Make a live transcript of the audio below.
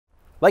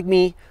Like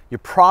me, you're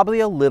probably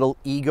a little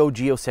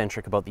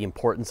ego-geocentric about the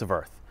importance of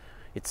Earth.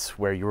 It's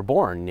where you were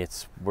born,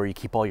 it's where you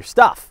keep all your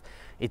stuff.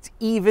 It's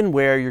even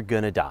where you're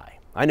gonna die.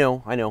 I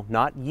know,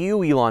 not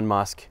you, Elon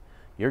Musk.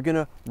 You're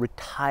gonna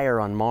retire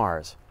on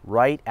Mars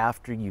right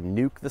after you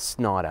nuke the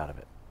snot out of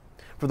it.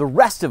 For the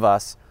rest of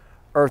us,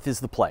 Earth is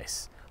the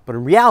place. But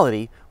in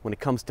reality, when it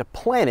comes to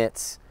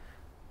planets,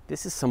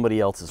 this is somebody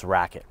else's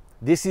racket.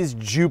 This is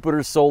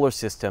Jupiter's solar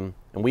system,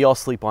 and we all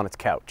sleep on its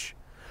couch.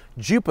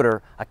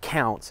 Jupiter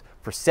accounts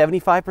for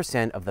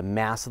 75% of the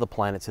mass of the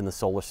planets in the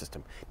solar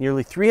system,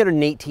 nearly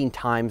 318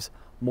 times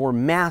more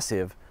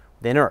massive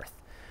than Earth.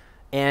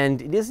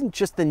 And it isn't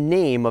just the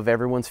name of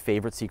everyone's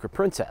favorite secret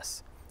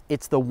princess.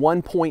 It's the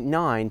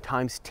 1.9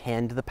 times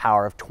 10 to the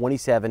power of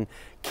 27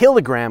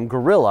 kilogram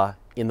gorilla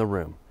in the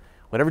room.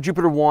 Whatever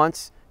Jupiter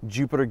wants,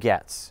 Jupiter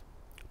gets.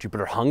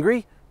 Jupiter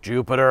hungry?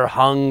 Jupiter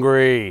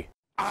hungry.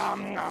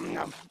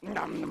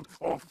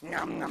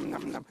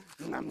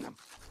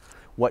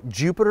 What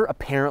Jupiter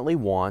apparently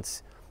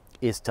wants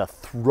is to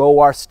throw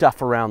our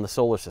stuff around the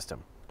solar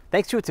system.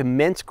 Thanks to its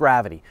immense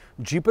gravity,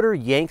 Jupiter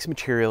yanks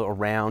material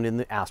around in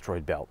the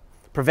asteroid belt,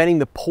 preventing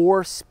the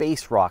poor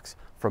space rocks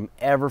from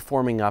ever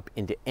forming up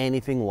into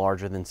anything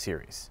larger than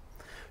Ceres.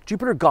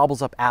 Jupiter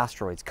gobbles up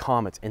asteroids,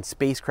 comets, and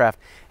spacecraft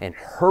and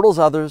hurtles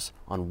others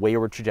on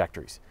wayward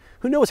trajectories.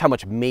 Who knows how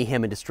much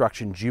mayhem and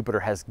destruction Jupiter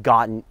has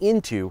gotten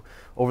into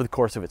over the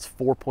course of its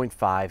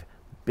 4.5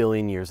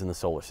 billion years in the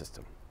solar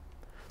system.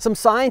 Some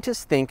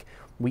scientists think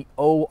we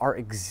owe our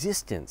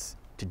existence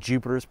to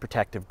Jupiter's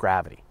protective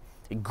gravity.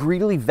 It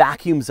greedily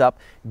vacuums up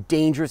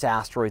dangerous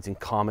asteroids and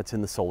comets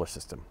in the solar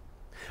system.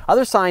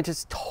 Other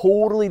scientists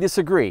totally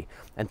disagree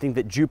and think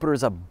that Jupiter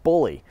is a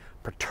bully,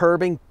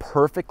 perturbing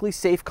perfectly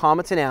safe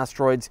comets and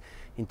asteroids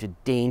into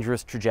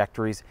dangerous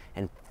trajectories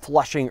and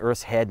flushing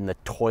Earth's head in the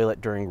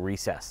toilet during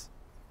recess.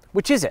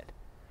 Which is it?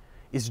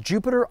 Is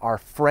Jupiter our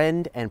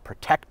friend and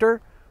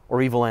protector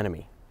or evil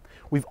enemy?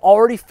 We've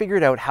already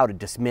figured out how to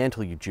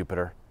dismantle you,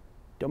 Jupiter.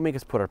 Don't make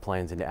us put our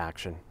plans into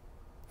action.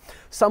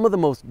 Some of the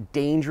most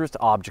dangerous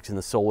objects in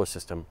the solar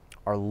system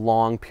are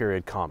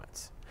long-period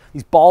comets.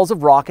 These balls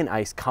of rock and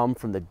ice come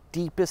from the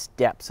deepest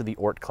depths of the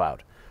Oort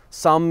cloud.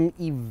 Some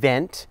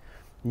event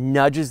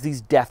nudges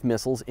these death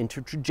missiles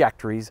into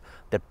trajectories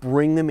that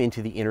bring them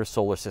into the inner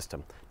solar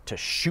system to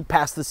shoot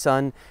past the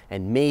sun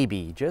and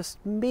maybe, just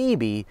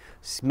maybe,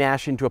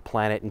 smash into a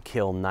planet and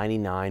kill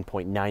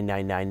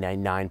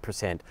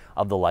 99.99999%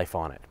 of the life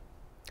on it.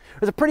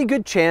 There's a pretty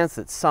good chance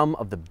that some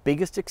of the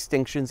biggest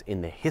extinctions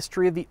in the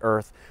history of the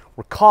Earth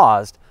were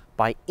caused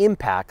by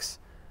impacts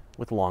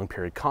with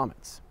long-period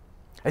comets.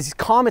 As these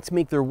comets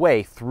make their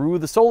way through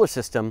the solar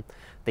system,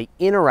 they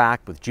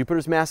interact with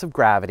Jupiter's massive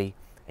gravity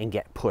and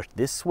get pushed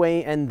this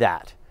way and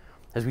that.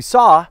 As we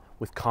saw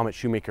with Comet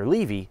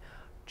Shoemaker-Levy,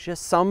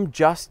 some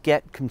just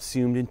get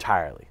consumed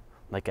entirely,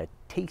 like a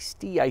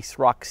tasty ice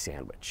rock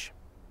sandwich.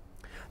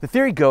 The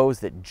theory goes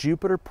that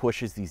Jupiter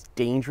pushes these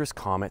dangerous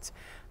comets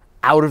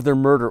out of their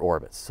murder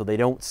orbits so they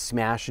don't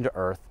smash into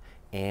Earth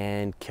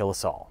and kill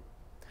us all.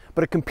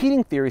 But a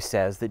competing theory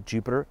says that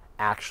Jupiter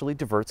actually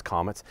diverts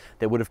comets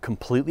that would have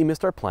completely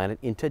missed our planet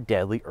into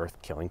deadly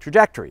Earth-killing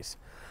trajectories.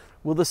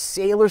 Will the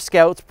Sailor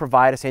Scouts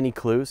provide us any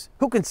clues?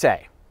 Who can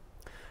say?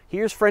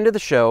 Here's friend of the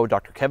show,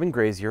 Dr. Kevin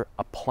Grazier,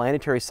 a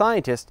planetary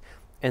scientist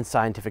and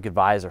scientific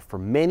advisor for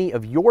many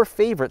of your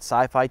favorite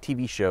sci-fi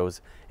TV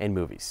shows and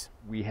movies.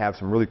 We have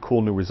some really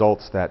cool new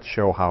results that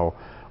show how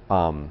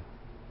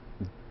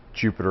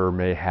Jupiter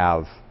may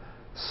have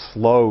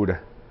slowed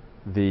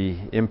the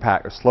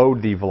impact, or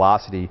slowed the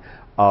velocity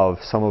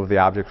of some of the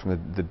objects from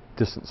the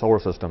distant solar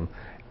system,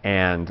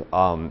 and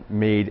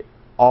made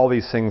all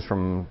these things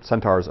from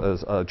centaurs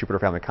as Jupiter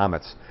family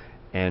comets,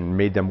 and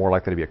made them more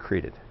likely to be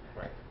accreted.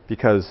 Right.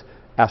 Because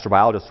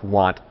astrobiologists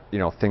want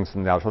things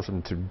from the outer solar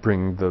system to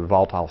bring the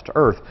volatiles to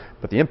Earth,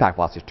 but the impact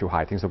velocity is too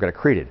high. Things will get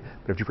accreted.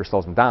 But if Jupiter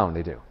slows them down,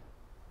 they do.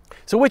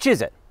 So which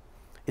is it?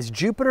 Is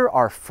Jupiter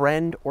our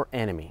friend or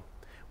enemy?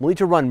 We'll need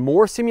to run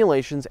more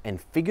simulations and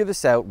figure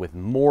this out with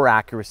more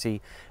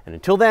accuracy. And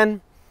until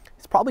then,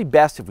 it's probably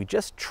best if we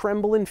just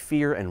tremble in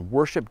fear and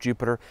worship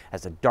Jupiter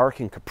as a dark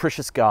and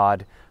capricious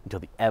god until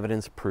the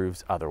evidence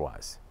proves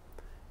otherwise.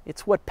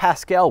 It's what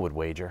Pascal would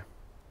wager.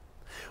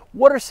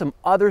 What are some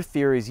other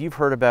theories you've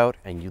heard about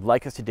and you'd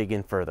like us to dig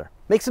in further?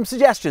 Make some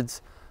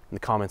suggestions in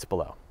the comments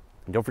below.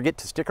 And don't forget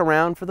to stick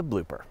around for the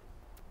blooper.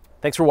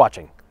 Thanks for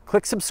watching.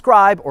 Click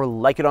subscribe or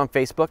like it on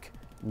Facebook.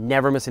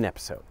 Never miss an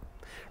episode.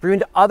 If you're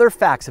into other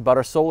facts about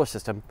our solar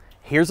system,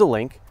 here's a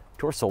link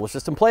to our solar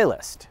system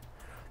playlist.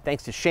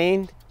 Thanks to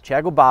Shane,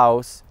 Thiago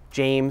Baus,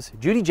 James,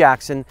 Judy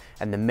Jackson,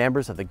 and the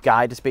members of the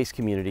Guide to Space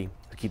community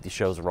who keep these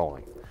shows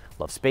rolling.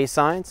 Love space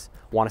science?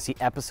 Want to see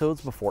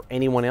episodes before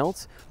anyone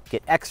else?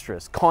 Get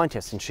extras,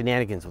 contests, and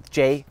shenanigans with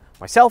Jay,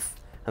 myself,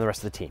 and the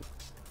rest of the team.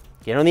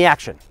 Get on the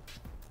action.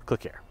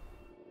 Click here.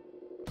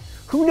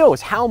 Who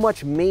knows how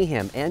much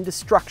mayhem and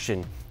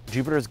destruction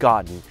Jupiter has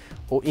gotten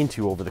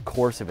into over the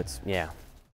course of its,